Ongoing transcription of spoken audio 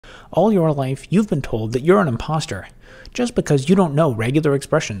All your life, you've been told that you're an imposter, just because you don't know regular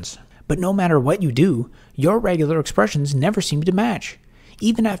expressions. But no matter what you do, your regular expressions never seem to match,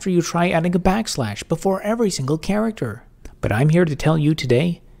 even after you try adding a backslash before every single character. But I'm here to tell you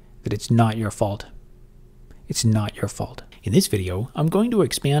today that it's not your fault. It's not your fault. In this video, I'm going to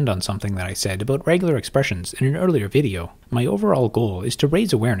expand on something that I said about regular expressions in an earlier video. My overall goal is to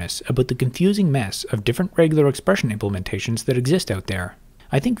raise awareness about the confusing mess of different regular expression implementations that exist out there.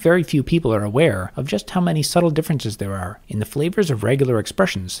 I think very few people are aware of just how many subtle differences there are in the flavors of regular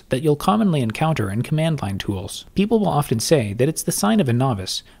expressions that you'll commonly encounter in command line tools. People will often say that it's the sign of a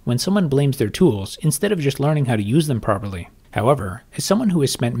novice when someone blames their tools instead of just learning how to use them properly. However, as someone who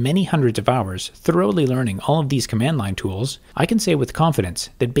has spent many hundreds of hours thoroughly learning all of these command line tools, I can say with confidence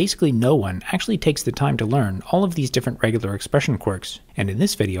that basically no one actually takes the time to learn all of these different regular expression quirks. And in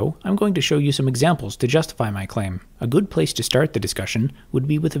this video, I'm going to show you some examples to justify my claim. A good place to start the discussion would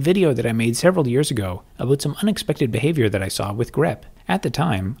be with a video that I made several years ago about some unexpected behavior that I saw with grep. At the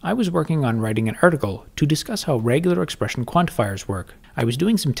time, I was working on writing an article to discuss how regular expression quantifiers work. I was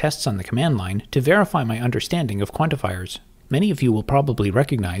doing some tests on the command line to verify my understanding of quantifiers. Many of you will probably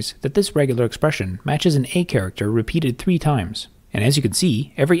recognize that this regular expression matches an A character repeated 3 times. And as you can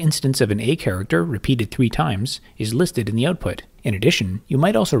see, every instance of an A character repeated 3 times is listed in the output. In addition, you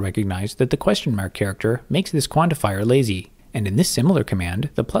might also recognize that the question mark character makes this quantifier lazy, and in this similar command,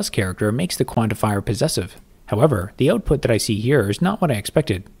 the plus character makes the quantifier possessive. However, the output that I see here is not what I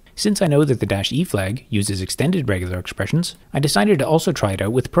expected. Since I know that the -e flag uses extended regular expressions, I decided to also try it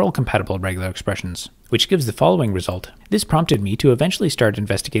out with Perl-compatible regular expressions, which gives the following result. This prompted me to eventually start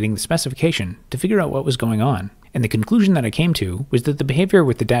investigating the specification to figure out what was going on, and the conclusion that I came to was that the behavior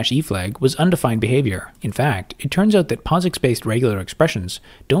with the -e flag was undefined behavior. In fact, it turns out that POSIX-based regular expressions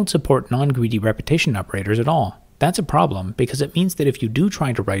don't support non-greedy repetition operators at all. That's a problem because it means that if you do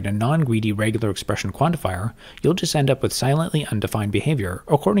try to write a non-greedy regular expression quantifier, you'll just end up with silently undefined behavior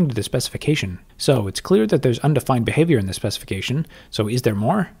according to the specification. So it's clear that there's undefined behavior in the specification, so is there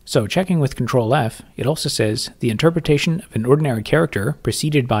more? So checking with Control F, it also says the interpretation of an ordinary character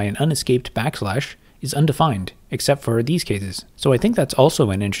preceded by an unescaped backslash is undefined, except for these cases. So I think that's also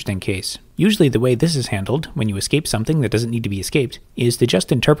an interesting case. Usually the way this is handled, when you escape something that doesn't need to be escaped, is to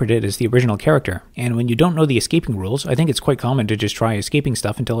just interpret it as the original character. And when you don't know the escaping rules, I think it's quite common to just try escaping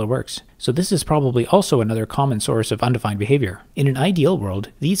stuff until it works. So this is probably also another common source of undefined behavior. In an ideal world,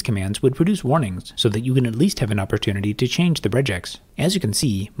 these commands would produce warnings so that you can at least have an opportunity to change the regex. As you can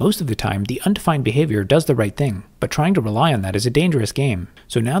see, most of the time the undefined behavior does the right thing, but trying to rely on that is a dangerous game.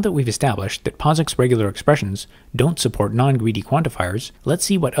 So now that we've established that POSIX regular expressions don't support non-greedy quantifiers, let's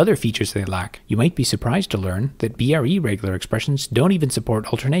see what other features they lack. You might be surprised to learn that BRE regular expressions don't even support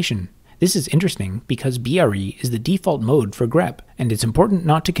alternation. This is interesting because BRE is the default mode for grep, and it's important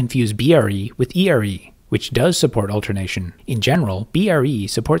not to confuse BRE with ERE, which does support alternation. In general, BRE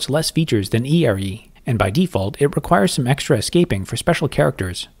supports less features than ERE, and by default it requires some extra escaping for special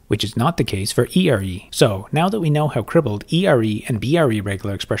characters, which is not the case for ERE. So now that we know how crippled ERE and BRE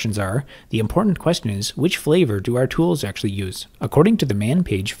regular expressions are, the important question is, which flavor do our tools actually use? According to the man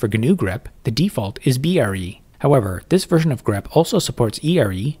page for GNU grep, the default is BRE. However, this version of grep also supports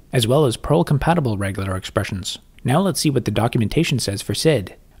ERE, as well as Perl-compatible regular expressions. Now let's see what the documentation says for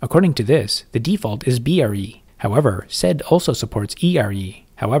SED. According to this, the default is BRE. However, SED also supports ERE.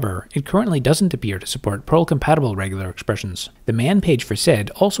 However, it currently doesn't appear to support Perl-compatible regular expressions. The man page for SED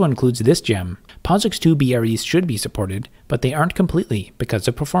also includes this gem. POSIX2 BREs should be supported, but they aren't completely because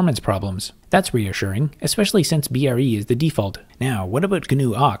of performance problems. That's reassuring, especially since BRE is the default. Now, what about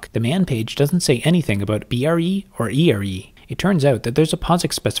GNU awk? The man page doesn't say anything about BRE or ERE. It turns out that there's a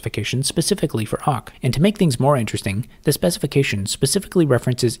POSIX specification specifically for awk, and to make things more interesting, the specification specifically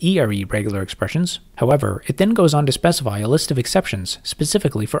references ERE regular expressions. However, it then goes on to specify a list of exceptions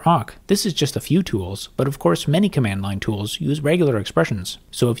specifically for awk. This is just a few tools, but of course many command line tools use regular expressions.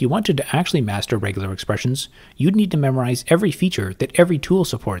 So if you wanted to actually master regular expressions, you'd need to memorize every feature that every tool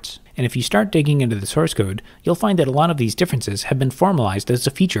supports. And if you start digging into the source code, you'll find that a lot of these differences have been formalized as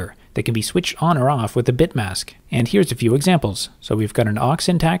a feature that can be switched on or off with a bit mask. And here's a few examples. So we've got an awk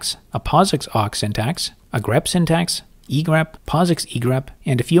syntax, a POSIX awk syntax, a grep syntax, egrep, POSIX egrep,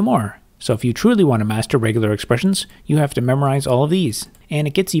 and a few more. So if you truly want to master regular expressions, you have to memorize all of these. And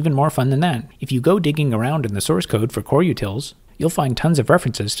it gets even more fun than that. If you go digging around in the source code for core utils, you'll find tons of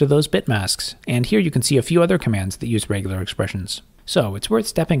references to those bit masks. And here you can see a few other commands that use regular expressions. So, it's worth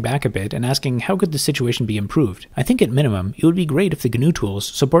stepping back a bit and asking how could the situation be improved. I think at minimum, it would be great if the GNU tools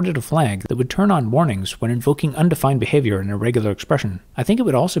supported a flag that would turn on warnings when invoking undefined behavior in a regular expression. I think it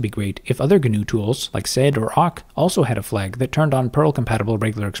would also be great if other GNU tools, like sed or awk, also had a flag that turned on Perl-compatible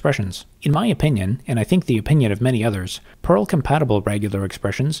regular expressions. In my opinion, and I think the opinion of many others, Perl-compatible regular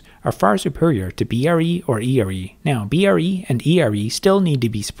expressions are far superior to BRE or ERE. Now, BRE and ERE still need to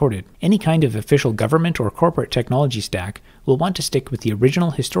be supported. Any kind of official government or corporate technology stack will want to stick with the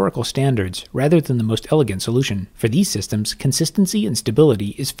original historical standards rather than the most elegant solution. For these systems, consistency and stability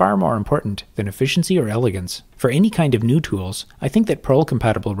is far more important than efficiency or elegance. For any kind of new tools, I think that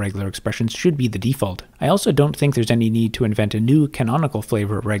Perl-compatible regular expressions should be the default. I also don't think there's any need to invent a new canonical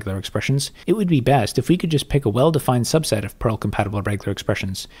flavor of regular expressions. It would be best if we could just pick a well-defined subset of Perl-compatible regular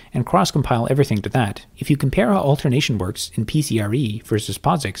expressions and cross-compile everything to that. If you compare how alternation works in PCRE versus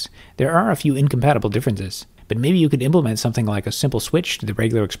POSIX, there are a few incompatible differences. But maybe you could implement something like a simple switch to the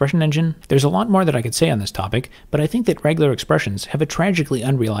regular expression engine. There's a lot more that I could say on this topic, but I think that regular expressions have a tragically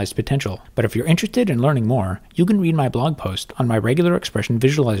unrealized potential. But if you're interested in learning more, you can read my blog post on my regular expression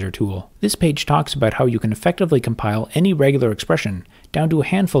visualizer tool. This page talks about how you can effectively compile any regular expression down to a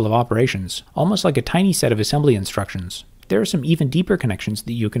handful of operations, almost like a tiny set of assembly instructions. There are some even deeper connections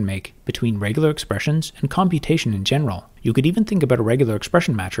that you can make between regular expressions and computation in general. You could even think about a regular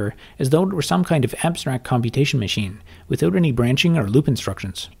expression matcher as though it were some kind of abstract computation machine, without any branching or loop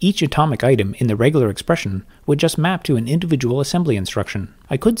instructions. Each atomic item in the regular expression would just map to an individual assembly instruction.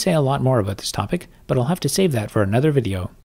 I could say a lot more about this topic, but I'll have to save that for another video.